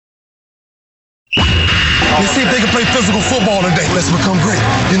Let's see if they can play physical football today. Let's become great.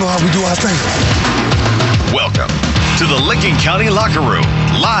 You know how we do our thing. Welcome to the Licking County Locker Room,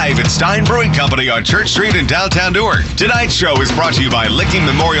 live at Stein Brewing Company on Church Street in downtown Newark. Tonight's show is brought to you by Licking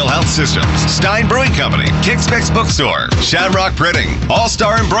Memorial Health Systems, Stein Brewing Company, Kix Mix Bookstore, Shamrock Printing,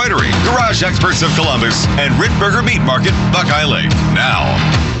 All-Star Embroidery, Garage Experts of Columbus, and Rittberger Meat Market, Buckeye Lake. Now,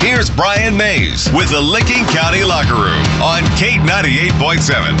 here's Brian Mays with the Licking County Locker Room on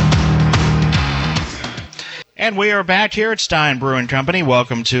K98.7. And we are back here at Stein Brewing Company.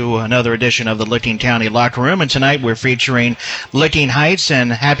 Welcome to another edition of the Licking County Locker Room. And tonight we're featuring Licking Heights,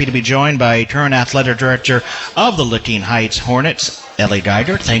 and happy to be joined by current athletic director of the Licking Heights Hornets, Ellie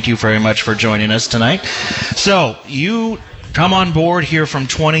Geiger. Thank you very much for joining us tonight. So you come on board here from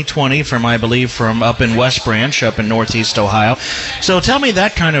 2020 from, I believe, from up in West Branch, up in Northeast Ohio. So tell me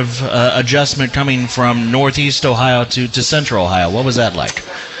that kind of adjustment coming from Northeast Ohio to Central Ohio. What was that like?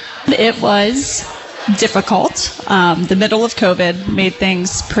 It was difficult. The middle of COVID made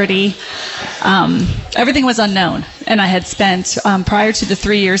things pretty, everything was unknown. And I had spent, prior to the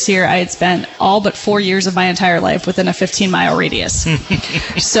 3 years here, I had spent all but 4 years of my entire life within a 15-mile radius.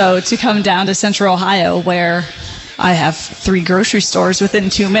 So to come down to Central Ohio, where I have 3 grocery stores within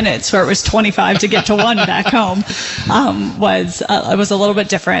 2 minutes, where it was 25 to get to one back home, was a little bit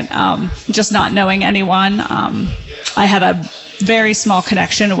different. Just not knowing anyone. I had a very small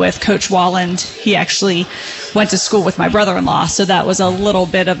connection with Coach Walland. He actually went to school with my brother-in-law, so that was a little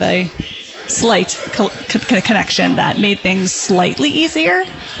bit of a slight connection that made things slightly easier,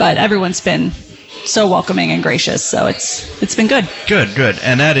 but everyone's been so welcoming and gracious, so it's been good. Good.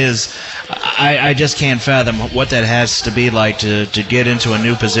 And that is, I just can't fathom what that has to be like to get into a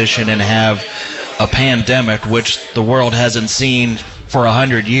new position and have a pandemic, which the world hasn't seen for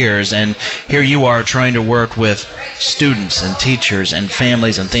 100 years, and here you are trying to work with students and teachers and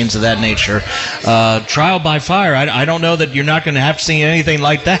families and things of that nature. Trial by fire. I don't know that you're not going to have to see anything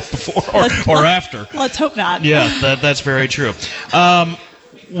like that before or after. Let's hope not. Yeah, that's very true.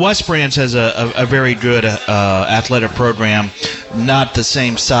 West Branch has a very good athletic program, not the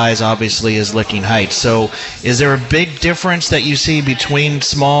same size, obviously, as Licking Heights. So is there a big difference that you see between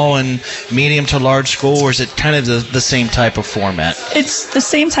small and medium to large school, or is it kind of the same type of format? It's the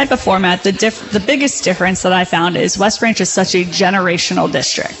same type of format. The biggest difference that I found is West Branch is such a generational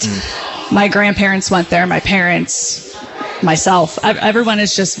district. My grandparents went there, my parents, myself, everyone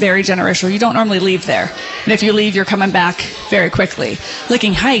is just very generational. You don't normally leave there. And if you leave, you're coming back very quickly.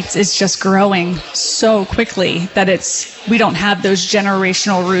 Licking Heights is just growing so quickly that we don't have those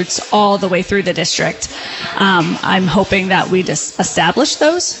generational roots all the way through the district. I'm hoping that we just establish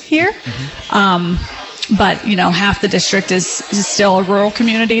those here. But, half the district is still a rural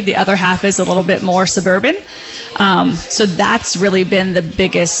community. The other half is a little bit more suburban. So that's really been the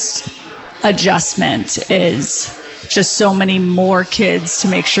biggest adjustment, is just so many more kids to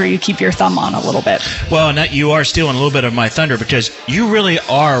make sure you keep your thumb on a little bit. Well, and that you are stealing a little bit of my thunder, because you really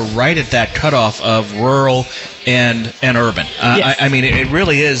are right at that cutoff of rural and urban. Yes. I mean, it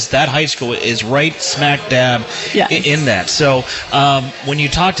really is. That high school is right smack dab in that. So when you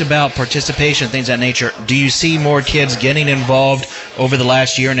talked about participation and things of that nature, do you see more kids getting involved over the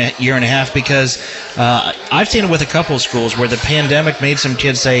last year and a half? Because I've seen it with a couple of schools where the pandemic made some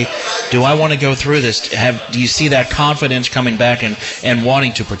kids say, do I want to go through this? Do you see that confidence coming back and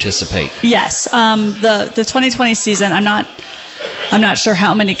wanting to participate? Yes. The 2020 season, I'm not sure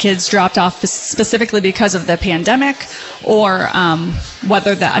how many kids dropped off specifically because of the pandemic, or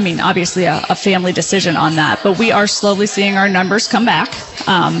whether that, obviously a family decision on that. But we are slowly seeing our numbers come back.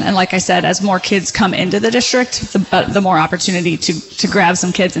 And like I said, as more kids come into the district, the more opportunity to grab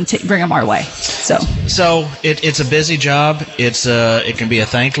some kids and bring them our way. So it's a busy job. It can be a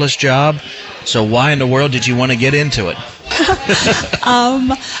thankless job. So why in the world did you want to get into it?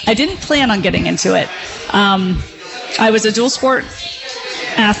 I didn't plan on getting into it. I was a dual sport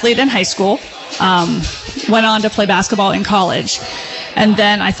athlete in high school, went on to play basketball in college, and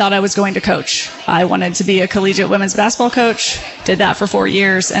then I thought I was going to coach. I wanted to be a collegiate women's basketball coach, did that for 4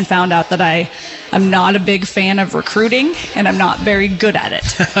 years, and found out that I'm not a big fan of recruiting, and I'm not very good at it.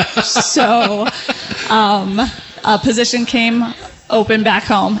 So a position came open back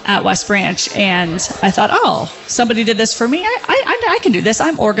home at West Branch, and I thought, somebody did this for me. I can do this.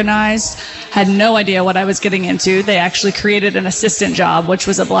 I'm organized. Had no idea what I was getting into. They actually created an assistant job, which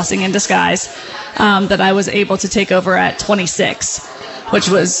was a blessing in disguise, that I was able to take over at 26, which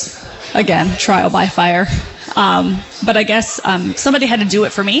was, again, trial by fire. But I guess somebody had to do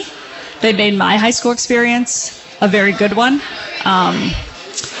it for me. They made my high school experience a very good one.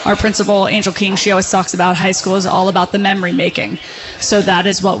 our principal, Angel King, she always talks about high school is all about the memory making. So that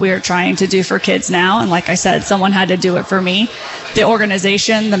is what we're trying to do for kids now. And like I said, someone had to do it for me. The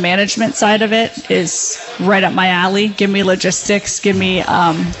organization, the management side of it is right up my alley. Give me logistics, give me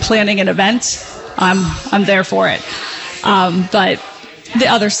planning an event. I'm there for it. But the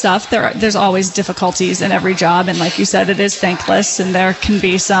other stuff, there's always difficulties in every job. And like you said, it is thankless, and there can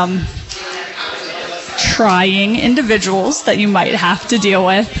be some trying individuals that you might have to deal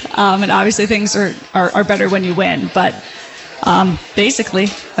with. And obviously things are better when you win. But basically,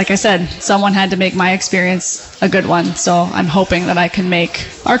 like I said, someone had to make my experience a good one. So I'm hoping that I can make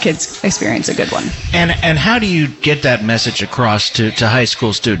our kids' experience a good one. And how do you get that message across to high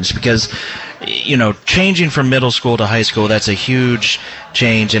school students? Because, changing from middle school to high school, that's a huge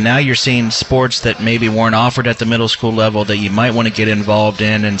change. And now you're seeing sports that maybe weren't offered at the middle school level that you might want to get involved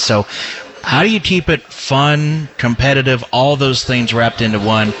in. And so how do you keep it fun, competitive, all those things wrapped into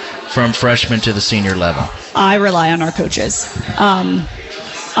one from freshman to the senior level? I rely on our coaches.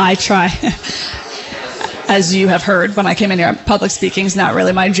 I try, as you have heard when I came in here, public speaking is not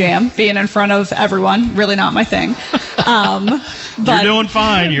really my jam. Being in front of everyone, really not my thing. You're doing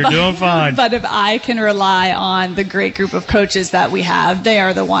fine. You're doing fine. But if I can rely on the great group of coaches that we have, they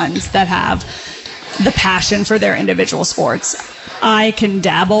are the ones that have the passion for their individual sports. I can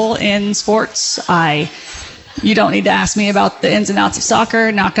dabble in sports. You don't need to ask me about the ins and outs of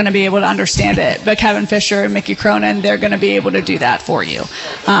soccer. Not going to be able to understand it. But Kevin Fisher and Mickey Cronin, they're going to be able to do that for you.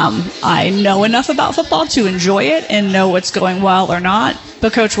 I know enough about football to enjoy it and know what's going well or not.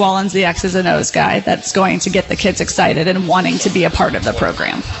 But Coach Wallen's the X's and O's guy that's going to get the kids excited and wanting to be a part of the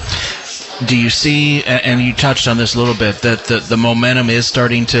program. Do you see, and you touched on this a little bit, that the momentum is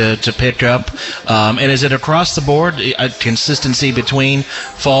starting to pick up? And is it across the board, a consistency between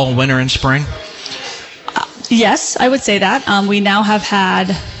fall, winter, and spring? Yes, I would say that. We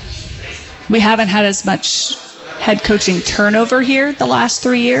haven't had as much head coaching turnover here the last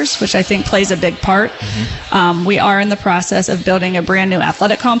 3 years, which I think plays a big part. Mm-hmm. We are in the process of building a brand new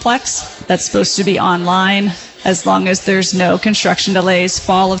athletic complex that's supposed to be online as long as there's no construction delays,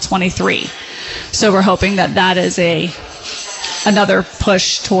 fall of 23. So we're hoping that is another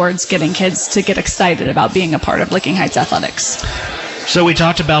push towards getting kids to get excited about being a part of Licking Heights Athletics. So we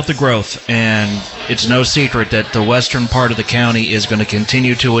talked about the growth, and it's no secret that the western part of the county is going to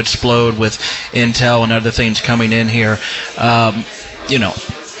continue to explode with Intel and other things coming in here. How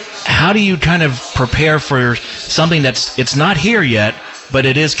do you kind of prepare for something it's not here yet, but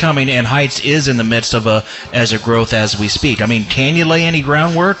it is coming, and Heights is in the midst of a growth as we speak? I mean, can you lay any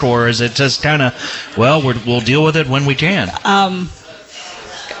groundwork, or is it just kind of, we'll deal with it when we can?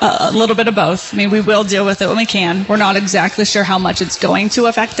 A little bit of both. I mean, we will deal with it when we can. We're not exactly sure how much it's going to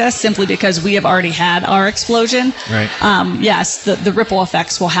affect us, simply because we have already had our explosion. Right. Yes, the ripple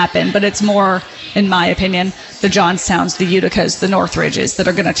effects will happen, but it's more, in my opinion, the Johnstowns, the Uticas, the Northridges that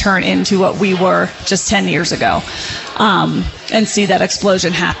are going to turn into what we were just 10 years ago, and see that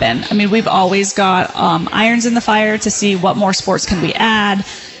explosion happen. I mean, we've always got irons in the fire to see what more sports can we add.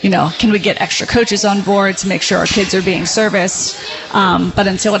 Can we get extra coaches on board to make sure our kids are being serviced? But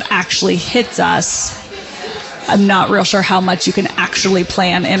until it actually hits us, I'm not real sure how much you can actually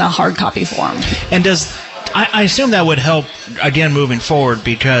plan in a hard copy form. And I assume that would help, again, moving forward,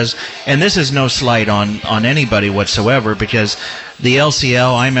 because, and this is no slight on anybody whatsoever, because the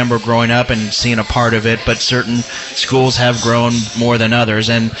LCL, I remember growing up and seeing a part of it, but certain schools have grown more than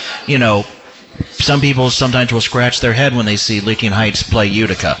others. And, some people sometimes will scratch their head when they see Licking Heights play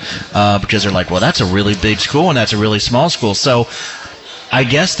Utica, because they're like, well, that's a really big school and that's a really small school. So I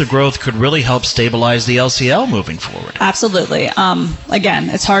guess the growth could really help stabilize the LCL moving forward. Absolutely. Again,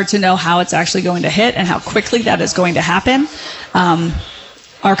 it's hard to know how it's actually going to hit and how quickly that is going to happen.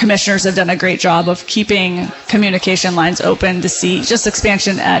 Our commissioners have done a great job of keeping communication lines open to see just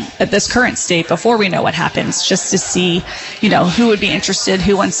expansion at this current state before we know what happens, just to see, who would be interested,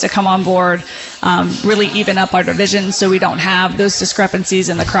 who wants to come on board, really even up our division so we don't have those discrepancies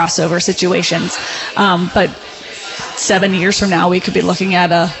in the crossover situations. But 7 years from now, we could be looking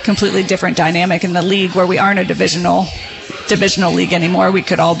at a completely different dynamic in the league where we aren't a divisional league anymore. We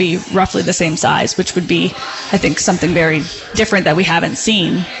could all be roughly the same size, which would be, I think, something very different that we haven't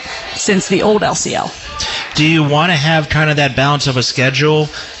seen since the old LCL. Do you want to have kind of that balance of a schedule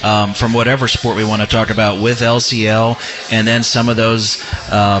from whatever sport we want to talk about with LCL, and then some of those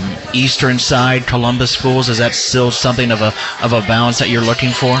eastern side Columbus schools? Is that still something of a balance that you're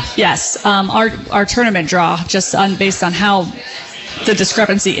looking for? Yes. Our tournament draw, just based on how the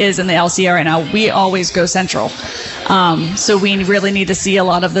discrepancy is in the LCR right now, we always go central. So we really need to see a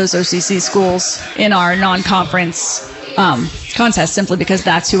lot of those OCC schools in our non-conference contest simply because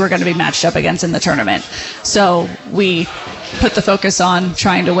that's who we're going to be matched up against in the tournament. So we put the focus on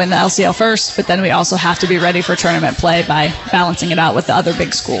trying to win the LCL first, but then we also have to be ready for tournament play by balancing it out with the other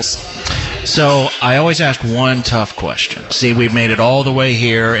big schools. So I always ask one tough question. See, we've made it all the way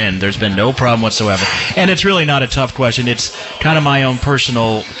here, and there's been no problem whatsoever. And it's really not a tough question. It's kind of my own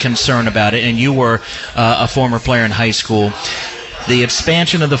personal concern about it. And you were a former player in high school. The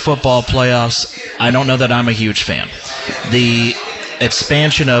expansion of the football playoffs, I don't know that I'm a huge fan. The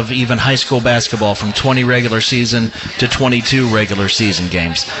expansion of even high school basketball from 20 regular season to 22 regular season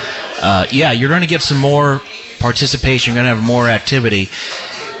games. You're going to get some more participation. You're going to have more activity.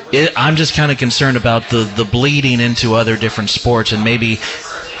 I'm just kind of concerned about the bleeding into other different sports and maybe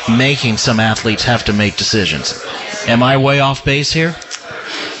making some athletes have to make decisions. Am I way off base here?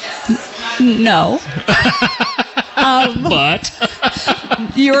 No. But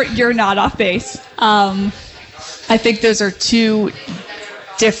you're not off base. I think those are two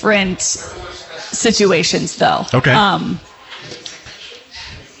different situations, though. Okay.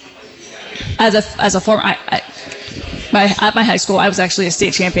 As a former, at my high school, I was actually a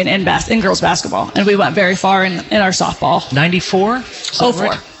state champion in girls basketball, and we went very far in our softball. 94? 04.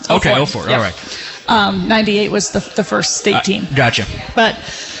 Right? Okay, 04. Yep. All right. 98 was the first state team. Gotcha. But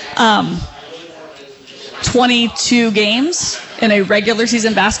 22 games in a regular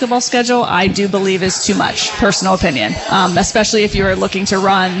season basketball schedule, I do believe is too much, personal opinion, especially if you are looking to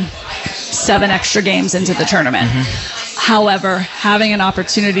run 7 extra games into the tournament. Mm-hmm. However, having an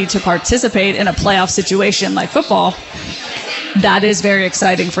opportunity to participate in a playoff situation like football, that is very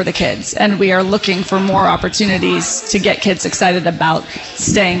exciting for the kids. And we are looking for more opportunities to get kids excited about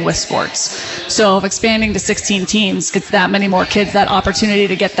staying with sports. So if expanding to 16 teams gets that many more kids that opportunity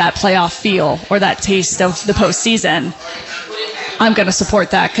to get that playoff feel or that taste of the postseason, I'm going to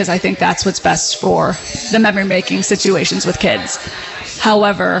support that because I think that's what's best for the memory-making situations with kids.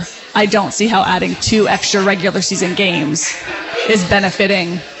 However, I don't see how adding 2 extra regular season games is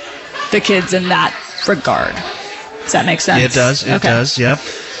benefiting the kids in that regard. Does that make sense? It does. It does. Yep.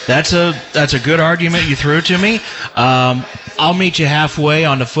 That's a good argument you threw to me. I'll meet you halfway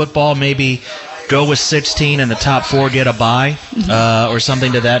on the football. Maybe go with 16 and the top 4 get a bye, or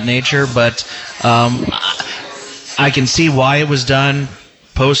something to that nature. But I can see why it was done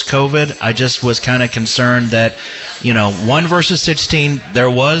post-COVID. I just was kind of concerned that, 1 versus 16,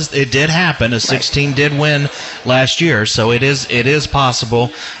 it did happen. A 16 did win last year, so it is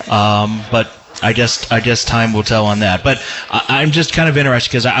possible. But I guess time will tell on that. But I'm just kind of interested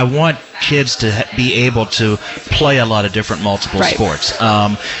because I want kids to be able to play a lot of different multiple sports.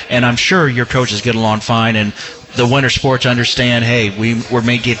 And I'm sure your coaches get along fine, and the winter sports understand, hey, we're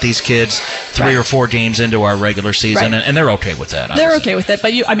may get these kids 3 or 4 games into our regular season, and they're okay with that. They're okay with it,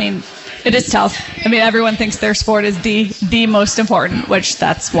 but it is tough. Everyone thinks their sport is the most important, which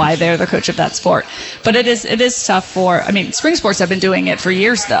that's why they're the coach of that sport. But it is tough for, spring sports have been doing it for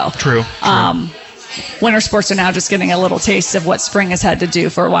years, though. True. Winter sports are now just getting a little taste of what spring has had to do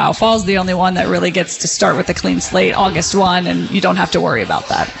for a while. Fall's the only one that really gets to start with a clean slate, August 1, and you don't have to worry about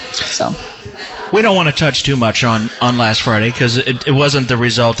that. So we don't want to touch too much on last Friday because it wasn't the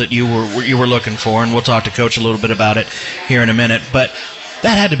result that you were looking for, and we'll talk to Coach a little bit about it here in a minute. But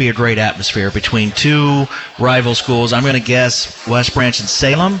that had to be a great atmosphere between 2 rival schools. I'm going to guess West Branch and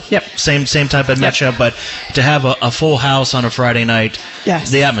Salem. Yep. Same type of matchup, but to have a full house on a Friday night, yes,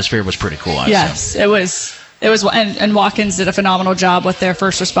 the atmosphere was pretty cool. Yes, it was. And Watkins did a phenomenal job with their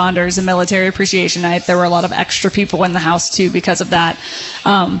first responders and military appreciation night. There were a lot of extra people in the house too because of that.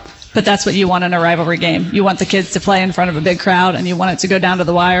 But that's what you want in a rivalry game. You want the kids to play in front of a big crowd, and you want it to go down to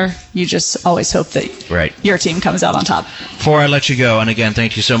the wire. You just always hope that your team comes out on top. Before I let you go, and again,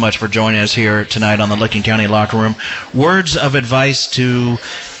 thank you so much for joining us here tonight on the Licking County Locker Room. Words of advice to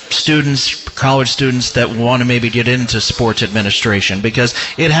students, college students that want to maybe get into sports administration, because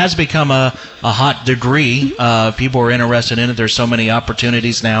it has become a hot degree. People are interested in it. There's so many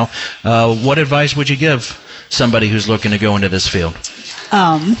opportunities now. What advice would you give somebody who's looking to go into this field?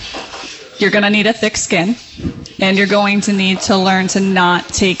 You're going to need a thick skin, and you're going to need to learn to not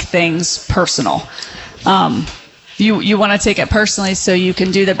take things personal. You want to take it personally so you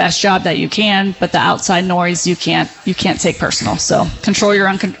can do the best job that you can, but the outside noise you can't take personal. So control your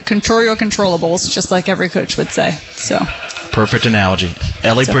controllables, just like every coach would say. So perfect analogy.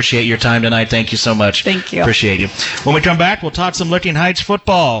 Ellie, appreciate your time tonight. Thank you so much. Thank you. Appreciate you. When we come back, we'll talk some Licking Heights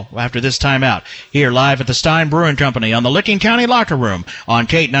football after this timeout. Here live at the Stein Brewing Company on the Licking County Locker Room on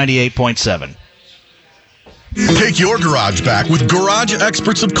Kate 98.7. Take your garage back with Garage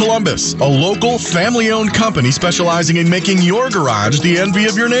Experts of Columbus, a local, family-owned company specializing in making your garage the envy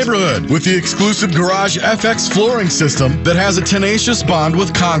of your neighborhood. With the exclusive Garage FX flooring system that has a tenacious bond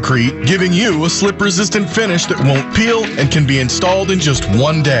with concrete, giving you a slip-resistant finish that won't peel and can be installed in just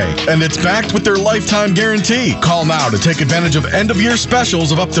one day. And it's backed with their lifetime guarantee. Call now to take advantage of end-of-year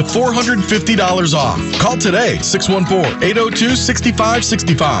specials of up to $450 off. Call today,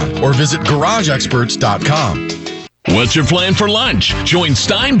 614-802-6565, or visit GarageExperts.com. What's your plan for lunch? Join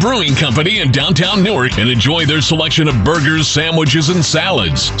Stein Brewing Company in downtown Newark and enjoy their selection of burgers, sandwiches, and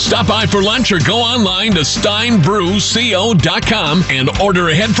salads. Stop by for lunch or go online to steinbrewco.com and order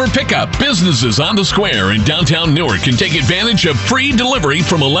ahead for pickup. Businesses on the square in downtown Newark can take advantage of free delivery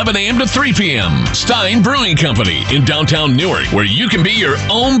from 11 a.m. to 3 p.m. Stein Brewing Company in downtown Newark, where you can be your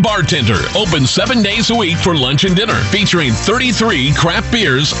own bartender. Open 7 days a week for lunch and dinner, featuring 33 craft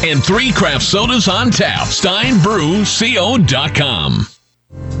beers and 3 craft sodas on tap. steinbrewco.com.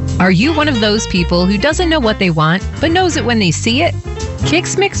 Are you one of those people who doesn't know what they want, but knows it when they see it?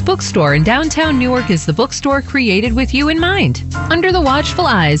 Kix Mix Bookstore in downtown Newark is the bookstore created with you in mind. Under the watchful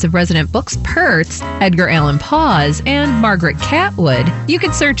eyes of resident books Pertz, Edgar Allan Poe's, and Margaret Catwood, you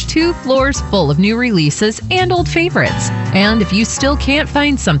can search 2 floors full of new releases and old favorites. And if you still can't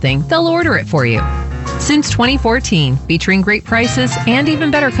find something, they'll order it for you. Since 2014, featuring great prices and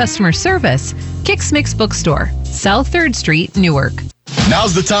even better customer service, Kix Mix Bookstore, South 3rd Street, Newark.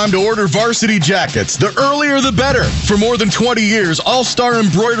 Now's the time to order varsity jackets. The earlier the better. For more than 20 years, All-Star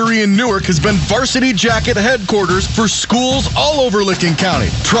Embroidery in Newark has been varsity jacket headquarters for schools all over Licking County.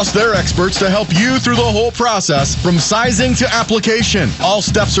 Trust their experts to help you through the whole process, from sizing to application. All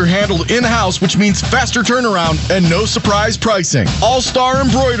steps are handled in-house, which means faster turnaround and no surprise pricing. All-Star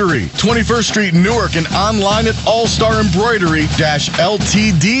Embroidery, 21st Street, Newark, and online at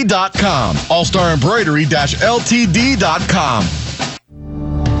allstarembroidery-ltd.com. allstarembroidery-ltd.com.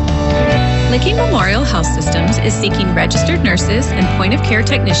 Licking Memorial Health Systems is seeking registered nurses and point-of-care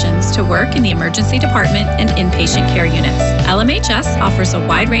technicians to work in the emergency department and inpatient care units. LMHS offers a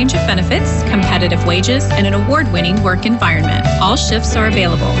wide range of benefits, competitive wages, and an award-winning work environment. All shifts are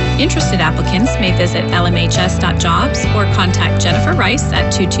available. Interested applicants may visit lmhs.jobs or contact Jennifer Rice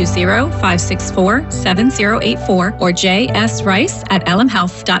at 220-564-7084 or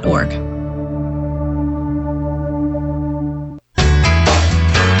jsrice@lmhealth.org.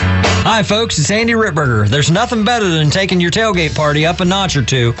 Hi folks, it's Andy Ritberger. There's nothing better than taking your tailgate party up a notch or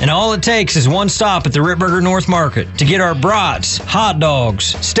two, and all it takes is one stop at the Ritberger North Market to get our brats, hot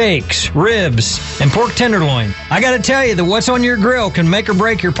dogs, steaks, ribs, and pork tenderloin. I gotta tell you that what's on your grill can make or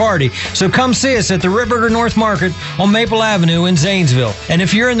break your party, so come see us at the Ritberger North Market on Maple Avenue in Zanesville. And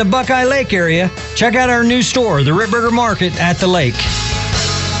if you're in the Buckeye Lake area, check out our new store, the Ritberger Market at the lake.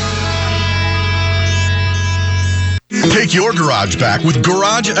 Take your garage back with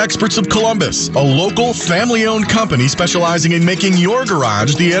Garage Experts of Columbus, a local, family-owned company specializing in making your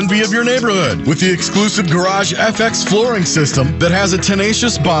garage the envy of your neighborhood. With the exclusive Garage FX flooring system that has a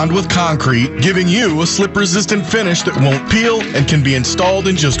tenacious bond with concrete, giving you a slip-resistant finish that won't peel and can be installed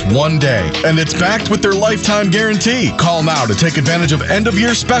in just one day. And it's backed with their lifetime guarantee. Call now to take advantage of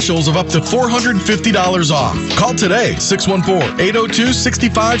end-of-year specials of up to $450 off. Call today,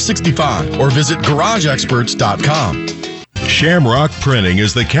 614-802-6565, or visit GarageExperts.com. Shamrock Printing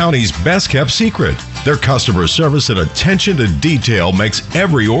is the county's best-kept secret. Their customer service and attention to detail makes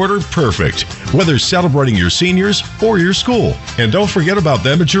every order perfect, whether celebrating your seniors or your school. And don't forget about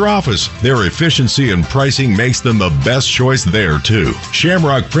them at your office. Their efficiency and pricing makes them the best choice there, too.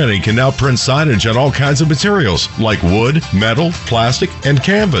 Shamrock Printing can now print signage on all kinds of materials, like wood, metal, plastic, and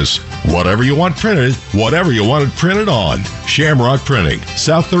canvas. Whatever you want printed, whatever you want it printed on. Shamrock Printing,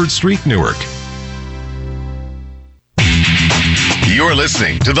 South 3rd Street, Newark. You're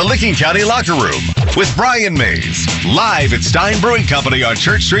listening to the Licking County Locker Room with Brian Mays, live at Stein Brewing Company on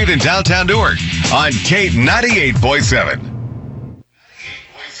Church Street in downtown Newark on K98.7.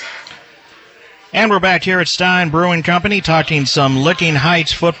 And we're back here at Stein Brewing Company talking some Licking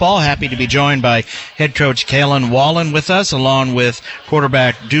Heights football. Happy to be joined by head coach Kalen Wallen with us, along with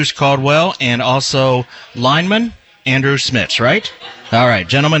quarterback Deuce Caldwell and also lineman Andrew Smits, right? All right,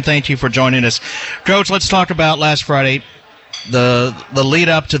 gentlemen, thank you for joining us. Coach, let's talk about last Friday. The lead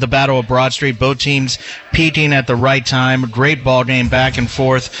up to the Battle of Broad Street, both teams peaking at the right time. Great ball game, back and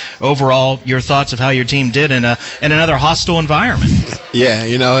forth. Overall, your thoughts of how your team did in another hostile environment?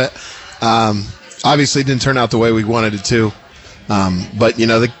 Yeah, obviously it didn't turn out the way we wanted it to, but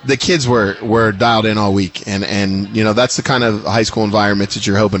the kids were dialed in all week, and that's the kind of high school environment that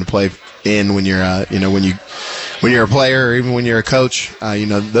you're hoping to play in when you're when you're a player or even when you're a coach.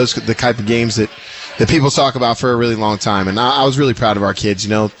 Those are the type of games that that people talk about for a really long time. And I was really proud of our kids.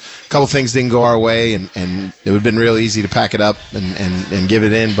 A couple things didn't go our way, and it would have been real easy to pack it up and give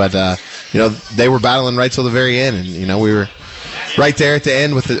it in. But, they were battling right till the very end. And, we were right there at the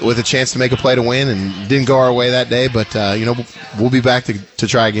end with a chance to make a play to win, and didn't go our way that day. But, we'll be back to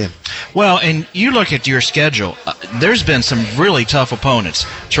try again. Well, and you look at your schedule, there's been some really tough opponents.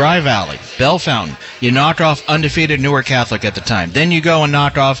 Tri-Valley, Bell Fountain. You knock off undefeated Newark Catholic at the time. Then you go and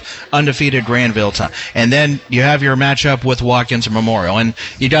knock off undefeated Granville time. And then you have your matchup with Watkins Memorial. And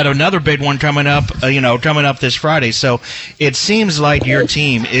you got another big one coming up, coming up this Friday. So it seems like your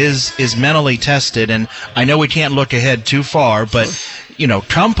team is mentally tested. And I know we can't look ahead too far, but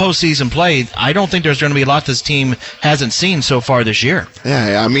come postseason play, I don't think there's going to be a lot this team hasn't seen so far this year.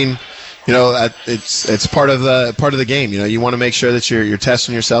 Yeah, I mean, it's part of the game. You want to make sure that you're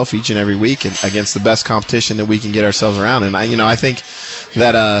testing yourself each and every week and against the best competition that we can get ourselves around. And I think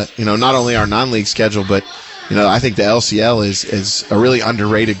that not only our non-league schedule, but I think the LCL is a really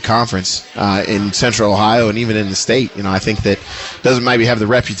underrated conference in Central Ohio and even in the state. I think that doesn't maybe have the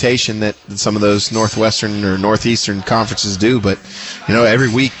reputation that some of those Northwestern or Northeastern conferences do, but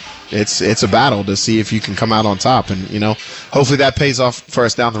every week it's a battle to see if you can come out on top, and hopefully that pays off for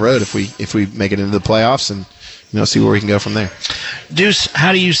us down the road if we make it into the playoffs and see where we can go from there. Deuce,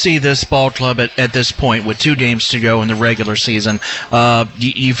 how do you see this ball club at this point with 2 games to go in the regular season?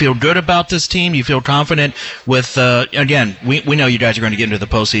 You feel good about this team? You feel confident with, again, we know you guys are going to get into the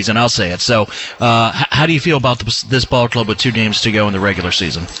postseason, I'll say it. So how do you feel about this ball club with 2 games to go in the regular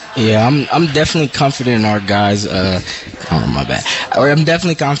season? Yeah, I'm definitely confident in our guys. My bad. I'm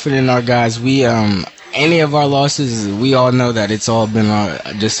definitely confident in our guys. We any of our losses, we all know that it's all been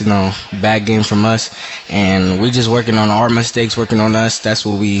just bad game from us, and we're just working on our mistakes, working on us. That's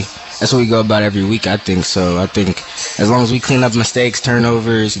what we go about every week, I think. So I think as long as we clean up mistakes,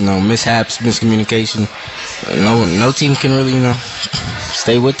 turnovers, mishaps, miscommunication, no team can really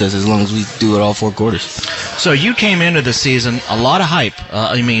stay with us as long as we do it all 4 quarters. So you came into the season, a lot of hype.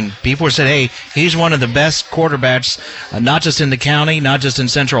 People said, hey, he's one of the best quarterbacks, not just in the county, not just in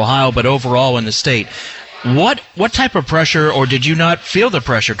Central Ohio, but overall in the state. What type of pressure, or did you not feel the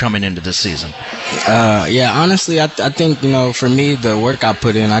pressure coming into this season? Yeah, honestly, I think, for me, the work I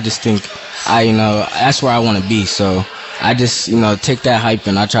put in, I just think that's where I want to be. So I just, take that hype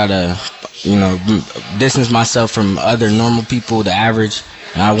and I try to, distance myself from other normal people, the average,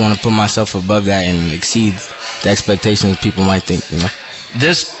 and I want to put myself above that and exceed the expectations people might think,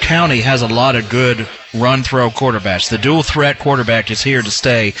 This county has a lot of good run-throw quarterbacks. The dual-threat quarterback is here to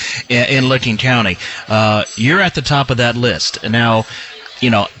stay in Licking County. You're at the top of that list. Now,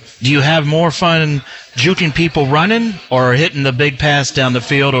 do you have more fun juking people running or hitting the big pass down the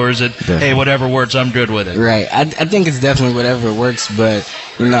field, or is it, hey, whatever works, I'm good with it? Right. I think it's definitely whatever works, but,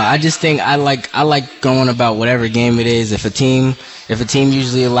 I just think I like going about whatever game it is. If a team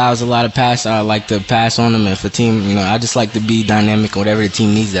usually allows a lot of pass, I like to pass on them. If a team, I just like to be dynamic, whatever the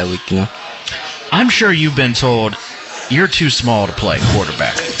team needs that week, I'm sure you've been told you're too small to play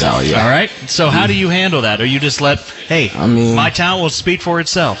quarterback. Oh, yeah. All right? So how do you handle that? Or you just let, hey, my talent will speak for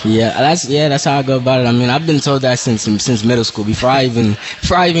itself? Yeah, that's how I go about it. I've been told that since middle school, before I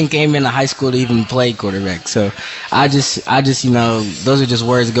even came into high school to even play quarterback. So I just those are just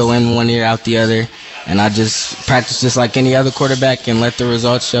words go in one ear, out the other, and I just practice just like any other quarterback and let the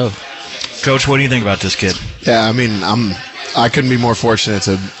results show. Coach, what do you think about this kid? Yeah, I couldn't be more fortunate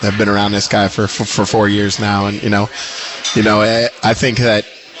to have been around this guy for 4 years now, and I think that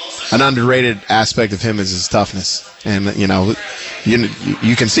an underrated aspect of him is his toughness, and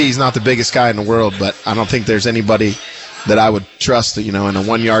you can see he's not the biggest guy in the world, but I don't think there's anybody that I would trust, in a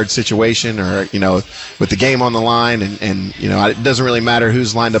 1-yard situation or, with the game on the line. And it doesn't really matter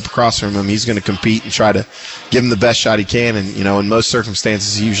who's lined up across from him. He's going to compete and try to give him the best shot he can. And, in most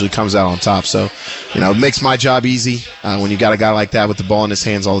circumstances, he usually comes out on top. So, it makes my job easy when you got a guy like that with the ball in his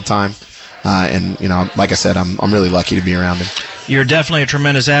hands all the time. And, like I said, I'm really lucky to be around him. You're definitely a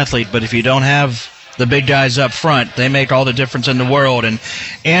tremendous athlete, but if you don't have the big guys up front, they make all the difference in the world. And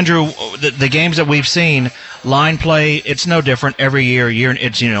Andrew, the games that we've seen, line play, it's no different every year.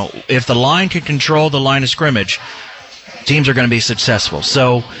 It's if the line can control the line of scrimmage, teams are going to be successful.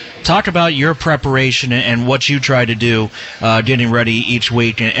 So talk about your preparation and what you try to do getting ready each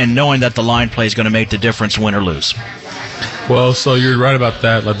week and knowing that the line play is going to make the difference, win or lose. Well, so you're right about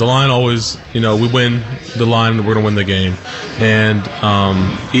that. Like the line always, we win the line, we're going to win the game. And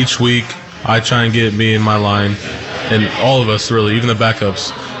each week I try and get me and my line and all of us, really, even the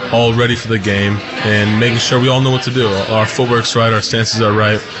backups, all ready for the game and making sure we all know what to do. Our footwork's right, our stances are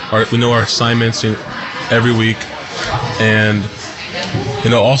right, we know our assignments every week. And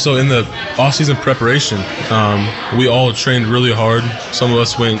Also in the off-season preparation, we all trained really hard. Some of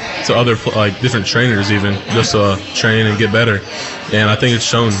us went to other different trainers even just to train and get better. And I think it's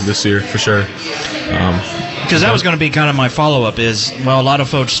shown this year for sure. Because that was going to be kind of my follow-up is, a lot of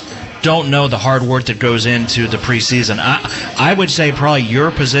folks don't know the hard work that goes into the preseason. I would say probably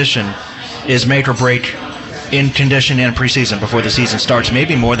your position is make or break in condition and preseason before the season starts,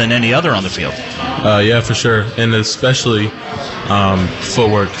 maybe more than any other on the field. Yeah, for sure. And especially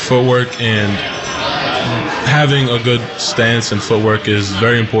footwork. Footwork and having a good stance and footwork is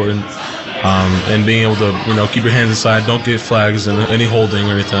very important. And being able to, keep your hands inside, don't get flags and any holding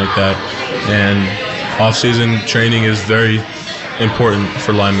or anything like that. And off-season training is very important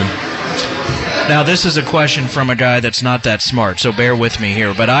for linemen. Now, this is a question from a guy that's not that smart, so bear with me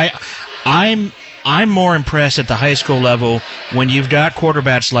here. But I'm more impressed at the high school level when you've got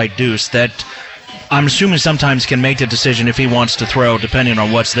quarterbacks like Deuce that I'm assuming sometimes can make the decision if he wants to throw, depending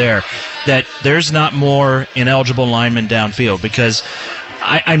on what's there, that there's not more ineligible linemen downfield, because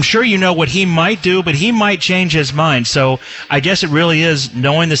I'm sure you know what he might do, but he might change his mind. So I guess it really is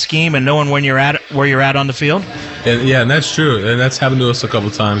knowing the scheme and knowing where you're at on the field. And that's true, and that's happened to us a couple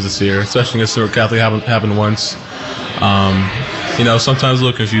of times this year, especially against Newark Catholic. Happened once. Sometimes a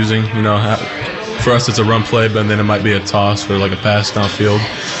little confusing. For us it's a run play, but then it might be a toss for like a pass downfield.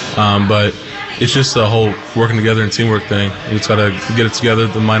 But it's just the whole working together and teamwork thing. You just got to get it together,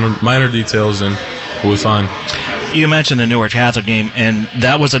 the minor details, and we'll be fine. You mentioned the Newark Catholic game, and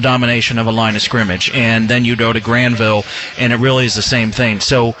that was a domination of a line of scrimmage. And then you go to Granville, and it really is the same thing.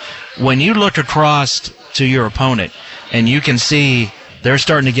 So when you look across to your opponent, and you can see they're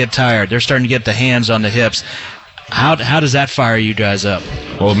starting to get tired, they're starting to get the hands on the hips, how does that fire you guys up?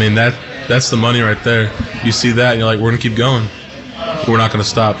 Well, that's the money right there. You see that, and you're like, we're going to keep going. We're not going to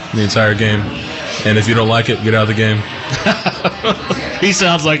stop the entire game. And if you don't like it, get out of the game. He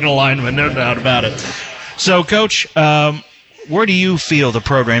sounds like an lineman, no doubt about it. So, Coach, where do you feel the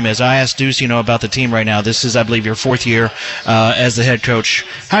program is? I asked Deuce, about the team right now. This is, I believe, your fourth year as the head coach.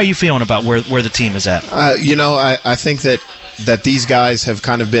 How are you feeling about where the team is at? I think that these guys have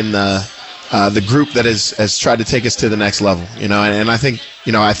kind of been the group that has tried to take us to the next level. And I think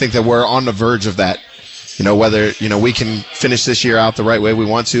that we're on the verge of that. Whether we can finish this year out the right way we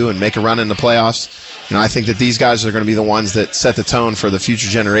want to and make a run in the playoffs. I think that these guys are going to be the ones that set the tone for the future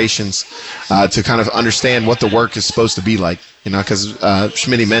generations to kind of understand what the work is supposed to be like. Because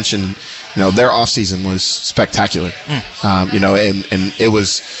Schmitty mentioned, their offseason was spectacular. And it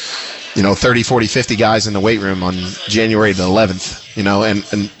was, 30, 40, 50 guys in the weight room on January the 11th,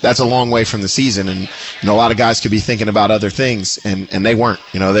 and that's a long way from the season. And, a lot of guys could be thinking about other things, and they weren't.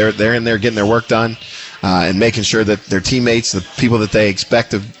 They're in there getting their work done. And making sure that their teammates, the people that they expect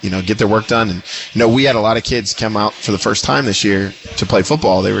to, get their work done. And, we had a lot of kids come out for the first time this year to play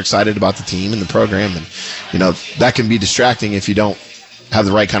football. They were excited about the team and the program. And, that can be distracting if you don't have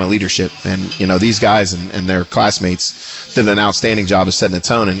the right kind of leadership. And, these guys and their classmates did an outstanding job of setting the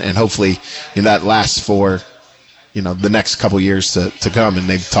tone. And hopefully, that lasts for, the next couple years to come, and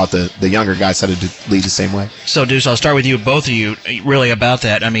they've taught the younger guys how to lead the same way. So, Deuce, I'll start with you, both of you, really about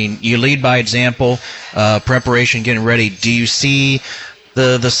that. I mean, you lead by example, preparation, getting ready. Do you see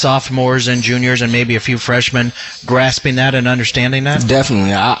the sophomores and juniors and maybe a few freshmen grasping that and understanding that?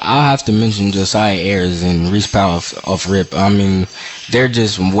 Definitely. I'll have to mention Josiah Ayers and Reese Powell off rip. I mean, they're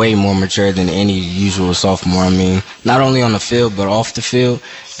just way more mature than any usual sophomore. I mean, not only on the field but off the field.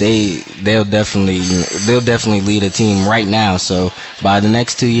 They'll definitely lead a team right now. So by the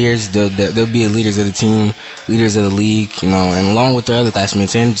next 2 years, they'll be leaders of the team, leaders of the league, and along with their other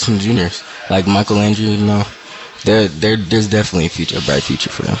classmates and some juniors like Michael Andrew, there's definitely a bright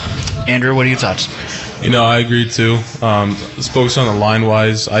future for them. Andrew, what are your thoughts? I agree too. Let's focus on the line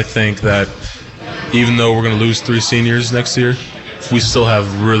wise. I think that even though we're going to lose 3 seniors next year, we still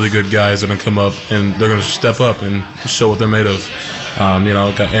have really good guys that are going to come up and they're going to step up and show what they're made of.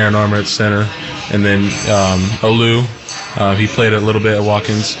 Got Aaron Armour at center, and then Olu. He played a little bit at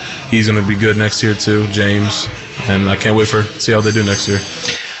Watkins. He's going to be good next year too. James, and I can't wait to see how they do next year.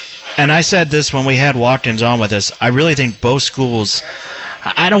 And I said this when we had Watkins on with us. I really think both schools,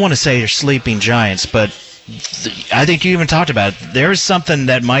 I don't want to say they're sleeping giants, but I think you even talked about it. There's something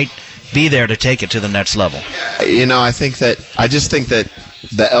that might be there to take it to the next level. I just think that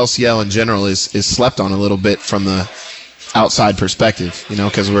the LCL in general is slept on a little bit from the outside perspective,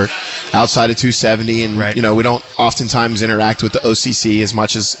 because we're outside of 270 and, right. We don't oftentimes interact with the OCC as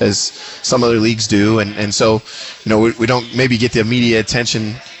much as some other leagues do. And so, we don't maybe get the media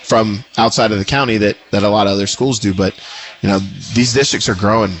attention from outside of the county that a lot of other schools do. But, these districts are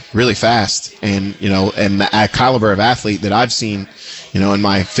growing really fast. And, and the caliber of athlete that I've seen, in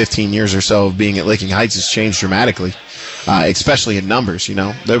my 15 years or so of being at Licking Heights has changed dramatically, especially in numbers.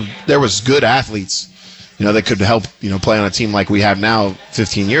 There was good athletes, that could help, play on a team like we have now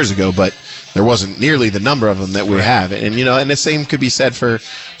 15 years ago, but there wasn't nearly the number of them that we have. And, and the same could be said for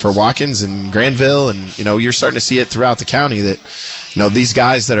Watkins and Granville. And, you're starting to see it throughout the county that, these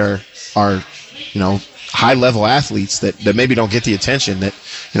guys that are high level athletes that maybe don't get the attention that,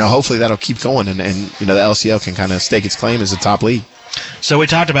 hopefully that'll keep going. And the LCL can kind of stake its claim as a top league. So we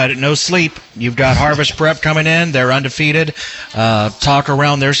talked about it, no sleep. You've got Harvest Prep coming in. They're undefeated. Talk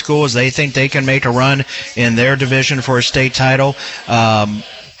around their school as they think they can make a run in their division for a state title.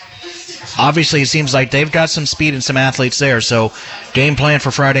 Obviously, it seems like they've got some speed and some athletes there. So game plan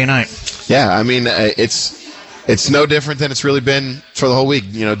for Friday night. Yeah, I mean, it's no different than it's really been for the whole week.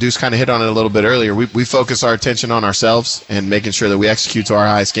 Deuce kind of hit on it a little bit earlier. We focus our attention on ourselves and making sure that we execute to our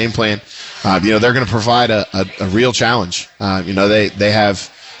highest game plan. They're going to provide a real challenge. They have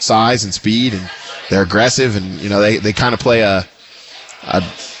size and speed, and they're aggressive, and they kind of play a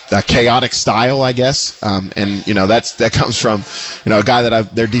chaotic style, I guess. That comes from a guy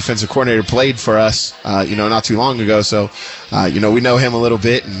that their defensive coordinator played for us not too long ago. So we know him a little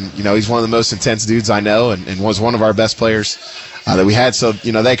bit, and he's one of the most intense dudes I know, and was one of our best players that we had. So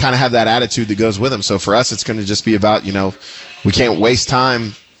they kind of have that attitude that goes with them. So for us, it's going to just be about we can't waste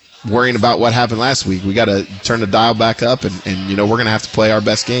time worrying about what happened last week. We got to turn the dial back up, and we're going to have to play our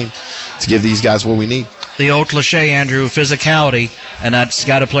best game to give these guys what we need. The old cliche, Andrew, physicality, and that's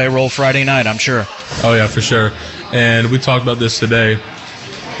got to play a role Friday night, I'm sure. Oh, yeah, for sure. And we talked about this today.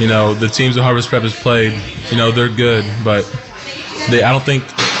 The teams that Harvest Prep has played, they're good, but I don't think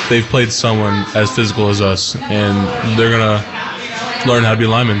they've played someone as physical as us, and they're going to learn how to be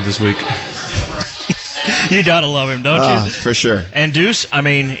linemen this week. You gotta love him, don't you? For sure. And Deuce, I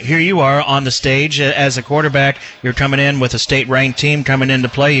mean, here you are on the stage as a quarterback. You're coming in with a state-ranked team coming in to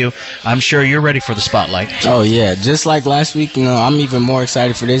play you. I'm sure you're ready for the spotlight. Oh yeah, just like last week. I'm even more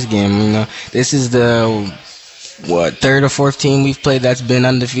excited for this game. This is the third or fourth team we've played that's been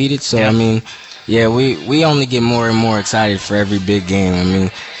undefeated. So yeah. we only get more and more excited for every big game.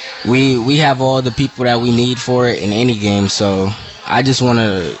 We have all the people that we need for it in any game. So I just want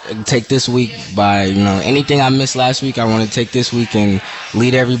to take this week by, anything I missed last week, I want to take this week and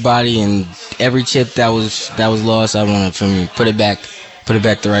lead everybody, and every chip that was lost, I want to put it back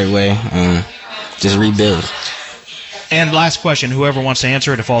the right way, and just rebuild. And last question, whoever wants to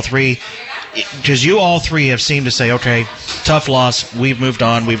answer it, if all three, because you all three have seemed to say, okay, tough loss, we've moved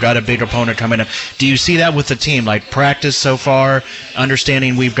on, we've got a big opponent coming up. Do you see that with the team, like practice so far,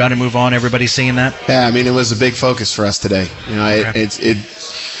 understanding we've got to move on, everybody seeing that? Yeah, it was a big focus for us today.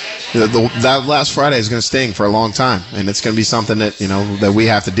 That last Friday is going to sting for a long time, and it's going to be something that, that we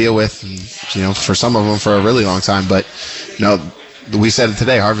have to deal with, and, for some of them for a really long time, but, we said it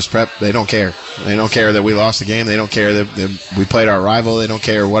today, Harvest Prep, they don't care. They don't care that we lost the game. They don't care that we played our rival. They don't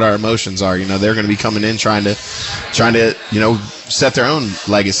care what our emotions are. They're going to be coming in trying to, set their own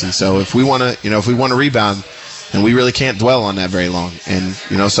legacy. So if we want to rebound, and we really can't dwell on that very long. And,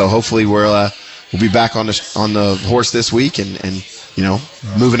 so hopefully we'll be back on the horse this week and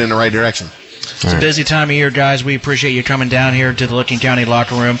moving in the right direction. It's a busy time of year, guys. We appreciate you coming down here to the Licking County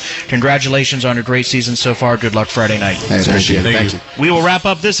Locker Room. Congratulations on a great season so far. Good luck Friday night. Hey, thank you. We will wrap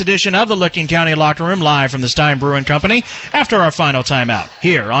up this edition of the Licking County Locker Room live from the Stein Brewing Company after our final timeout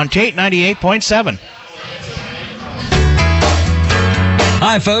here on Kate 98.7.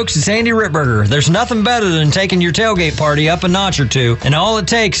 Hi, folks. It's Andy Rittberger. There's nothing better than taking your tailgate party up a notch or two, and all it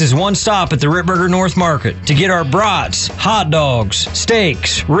takes is one stop at the Rittberger North Market to get our brats, hot dogs,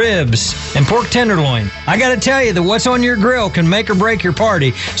 steaks, ribs, and pork tenderloin. I got to tell you that what's on your grill can make or break your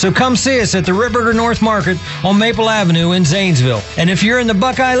party, so come see us at the Rittberger North Market on Maple Avenue in Zanesville. And if you're in the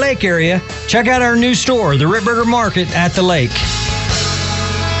Buckeye Lake area, check out our new store, the Rittberger Market at the lake.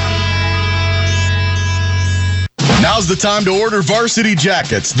 Now's the time to order varsity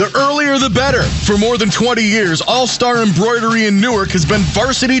jackets. The earlier the better. For more than 20 years, All-Star Embroidery in Newark has been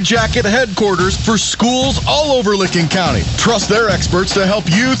varsity jacket headquarters for schools all over Licking County. Trust their experts to help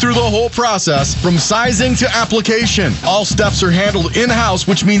you through the whole process, from sizing to application. All steps are handled in-house,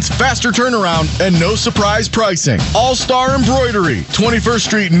 which means faster turnaround and no surprise pricing. All-Star Embroidery, 21st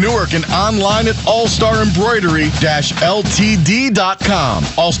Street, Newark, and online at allstarembroidery-ltd.com.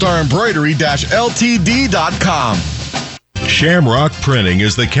 allstarembroidery-ltd.com. Shamrock Printing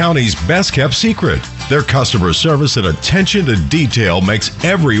is the county's best-kept secret. Their customer service and attention to detail makes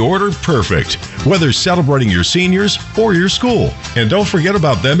every order perfect, whether celebrating your seniors or your school. And don't forget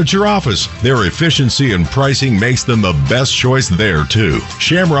about them at your office. Their efficiency and pricing makes them the best choice there, too.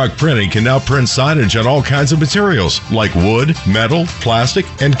 Shamrock Printing can now print signage on all kinds of materials, like wood, metal, plastic,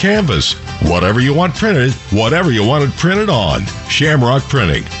 and canvas. Whatever you want printed, whatever you want it printed on. Shamrock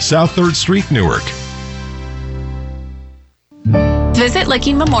Printing, South 3rd Street, Newark. Visit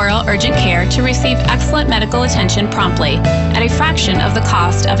Licking Memorial Urgent Care to receive excellent medical attention promptly at a fraction of the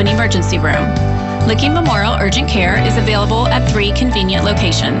cost of an emergency room. Licking Memorial Urgent Care is available at 3 convenient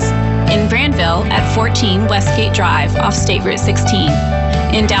locations. In Granville at 14 Westgate Drive off State Route 16.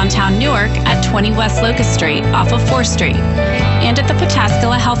 In downtown Newark at 20 West Locust Street off of 4th Street. And at the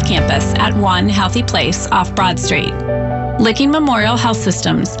Pataskala Health Campus at 1 Healthy Place off Broad Street. Licking Memorial Health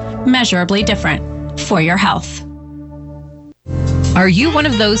Systems, measurably different for your health. Are you one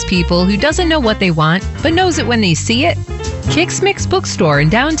of those people who doesn't know what they want, but knows it when they see it? Kix Mix Bookstore in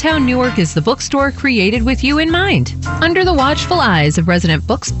downtown Newark is the bookstore created with you in mind. Under the watchful eyes of resident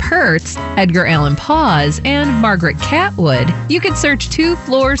Books Pertz, Edgar Allan Pause, and Margaret Catwood, you can search 2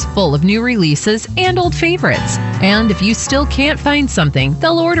 floors full of new releases and old favorites. And if you still can't find something,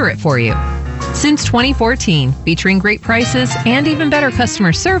 they'll order it for you. Since 2014, featuring great prices and even better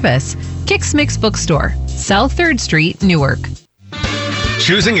customer service, Kix Mix Bookstore, South 3rd Street, Newark.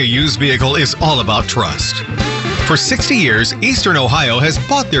 Choosing a used vehicle is all about trust. For 60 years, Eastern Ohio has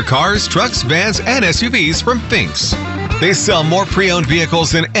bought their cars, trucks, vans, and SUVs from Finks. They sell more pre-owned vehicles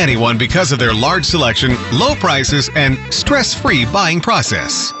than anyone because of their large selection, low prices, and stress-free buying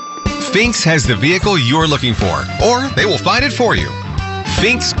process. Finks has the vehicle you're looking for, or they will find it for you.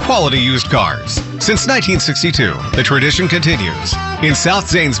 Finks Quality Used Cars. Since 1962, the tradition continues. In South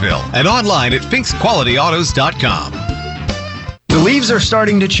Zanesville and online at finksqualityautos.com. The leaves are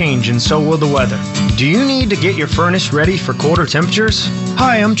starting to change and so will the weather. Do you need to get your furnace ready for colder temperatures?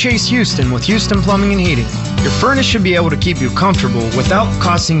 Hi, I'm Chase Houston with Houston Plumbing and Heating. Your furnace should be able to keep you comfortable without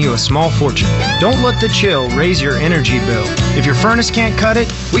costing you a small fortune. Don't let the chill raise your energy bill. If your furnace can't cut it,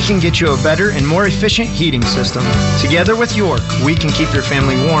 we can get you a better and more efficient heating system. Together with York, we can keep your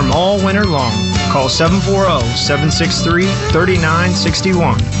family warm all winter long. Call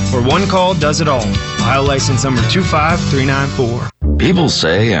 740-763-3961 or one call does it all. Ohio license number 25394. People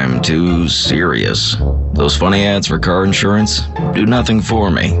say I'm too serious. Those funny ads for car insurance do nothing for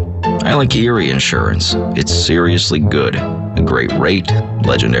me. I like Erie Insurance. It's seriously good. A great rate,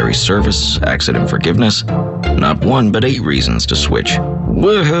 legendary service, accident forgiveness. Not 1 but 8 reasons to switch.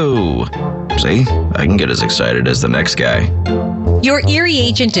 Woohoo! See, I can get as excited as the next guy. Your Erie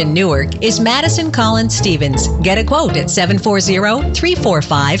agent in Newark is Madison Collins Stevens. Get a quote at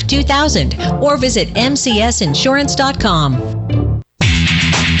 740-345-2000 or visit mcsinsurance.com.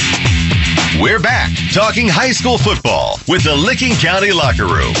 We're back talking high school football with the Licking County Locker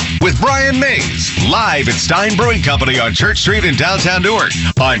Room with Brian Mays, live at Stein Brewing Company on Church Street in downtown Newark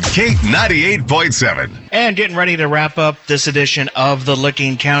on Kate 98.7. And getting ready to wrap up this edition of the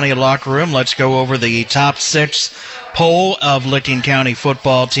Licking County Locker Room, let's go over the top 6 poll of Licking County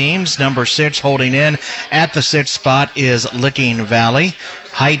football teams. Number 6 holding in at the 6th spot is Licking Valley.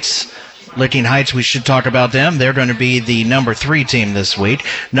 Licking Heights, we should talk about them. They're going to be the number 3 team this week.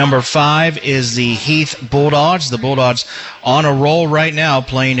 Number 5 is the Heath Bulldogs. The Bulldogs on a roll right now,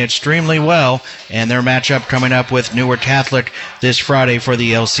 playing extremely well, and their matchup coming up with Newark Catholic this Friday for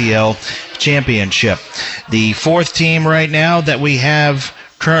the LCL Championship. The 4th team right now that we have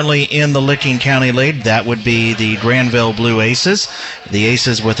currently in the Licking County League, that would be the Granville Blue Aces. The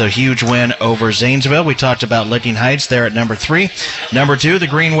Aces with a huge win over Zanesville. We talked about Licking Heights there at number 3. Number 2, the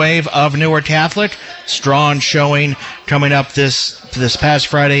Green Wave of Newark Catholic. Strong showing coming up this past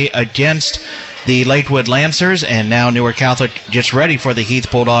Friday against the Lakewood Lancers, and now Newark Catholic gets ready for the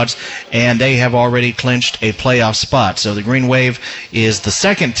Heath Bulldogs, and they have already clinched a playoff spot. So the Green Wave is the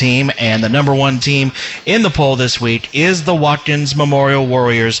 2nd team, and the number 1 team in the poll this week is the Watkins Memorial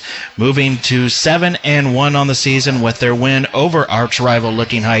Warriors, moving to 7-1 on the season with their win over arch rival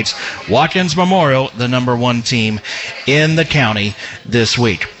Licking Heights. Watkins Memorial, the number 1 team in the county this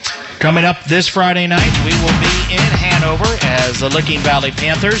week. Coming up this Friday night, we will be in Hanover as the Licking Valley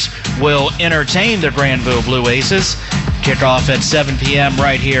Panthers will entertain the Granville Blue Aces. Kickoff at 7 p.m.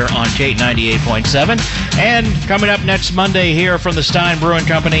 right here on Kate 98.7. And coming up next Monday here from the Stein Brewing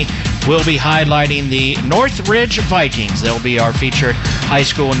Company, we'll be highlighting the Northridge Vikings. They'll be our featured high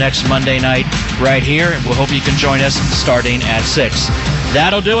school next Monday night right here. And we'll hope you can join us starting at 6.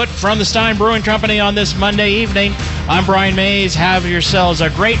 That'll do it from the Stein Brewing Company on this Monday evening. I'm Brian Mays. Have yourselves a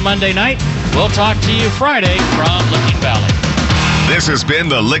great Monday night. We'll talk to you Friday from Licking Valley. This has been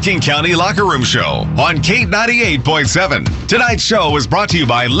the Licking County Locker Room Show on Kate 98.7. Tonight's show was brought to you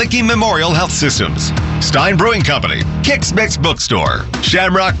by Licking Memorial Health Systems, Stein Brewing Company, Kix Mix Bookstore,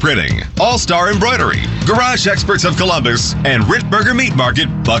 Shamrock Printing, All-Star Embroidery, Garage Experts of Columbus, and Rittberger Meat Market,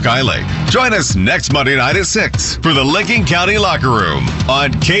 Buckeye Lake. Join us next Monday night at 6 for the Licking County Locker Room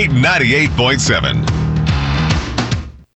on Kate 98.7.